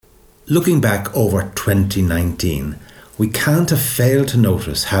Looking back over 2019, we can't have failed to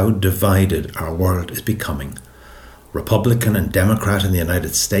notice how divided our world is becoming. Republican and Democrat in the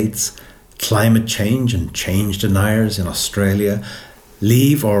United States, climate change and change deniers in Australia,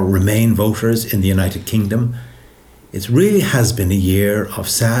 leave or remain voters in the United Kingdom. It really has been a year of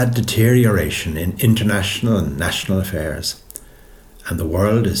sad deterioration in international and national affairs. And the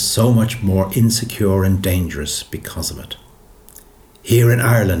world is so much more insecure and dangerous because of it. Here in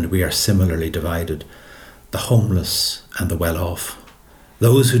Ireland we are similarly divided. The homeless and the well-off.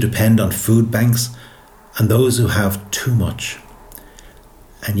 Those who depend on food banks and those who have too much.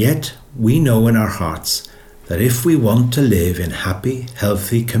 And yet we know in our hearts that if we want to live in happy,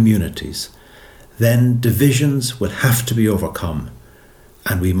 healthy communities, then divisions will have to be overcome,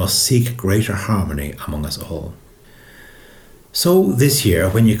 and we must seek greater harmony among us all. So this year,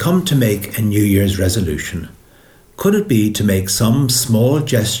 when you come to make a New Year's resolution, could it be to make some small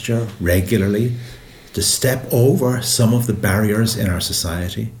gesture regularly to step over some of the barriers in our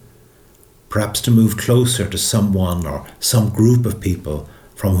society? Perhaps to move closer to someone or some group of people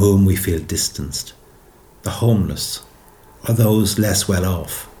from whom we feel distanced, the homeless, or those less well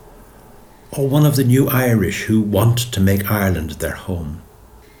off, or one of the new Irish who want to make Ireland their home.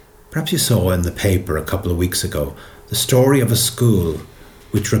 Perhaps you saw in the paper a couple of weeks ago the story of a school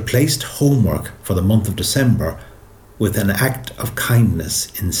which replaced homework for the month of December with an act of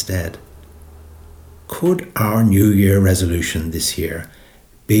kindness instead. Could our New Year resolution this year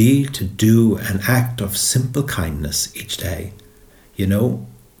be to do an act of simple kindness each day? You know,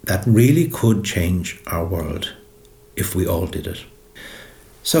 that really could change our world if we all did it.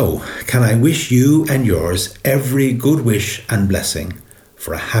 So, can I wish you and yours every good wish and blessing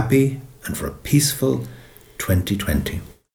for a happy and for a peaceful 2020.